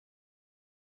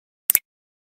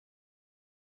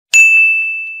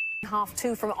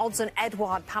Half-2 from Odsonne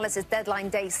Edouard, Palace's deadline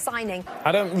day signing.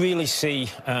 I don't really see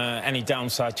any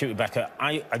downside to it, Rebecca.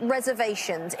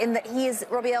 Reservations in that he is,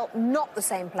 Robiel, not the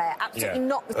same player, absolutely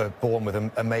not. Born with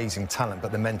amazing talent,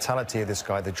 but the mentality of this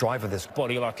guy, the drive of this...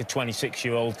 Body like a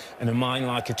 26-year-old and a mind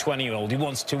like a 20-year-old. He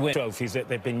wants to win trophies that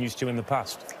they've been used to in the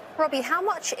past. Robbie, how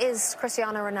much is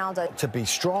Cristiano Ronaldo? To be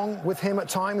strong with him at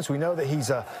times. We know that he's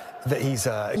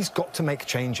got to make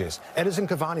changes. Edinson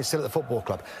Cavani is still at the football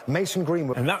club. Mason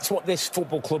Greenwood. And that's what this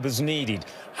football club has needed.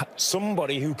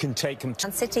 Somebody who can take them to...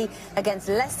 Man City against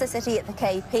Leicester City at the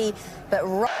KP, but...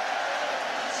 Of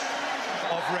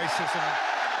racism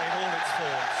in all its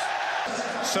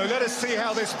forms. So let us see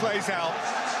how this plays out.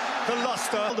 The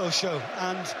Ronaldo show,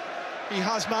 and he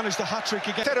has managed a hat-trick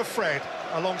again. Instead of Fred,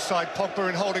 alongside Pogba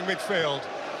in holding midfield.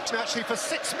 Actually for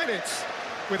 6 minutes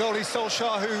with Ole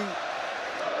Solskjaer, who...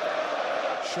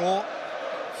 Shaw,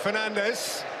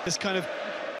 Fernandes. This kind of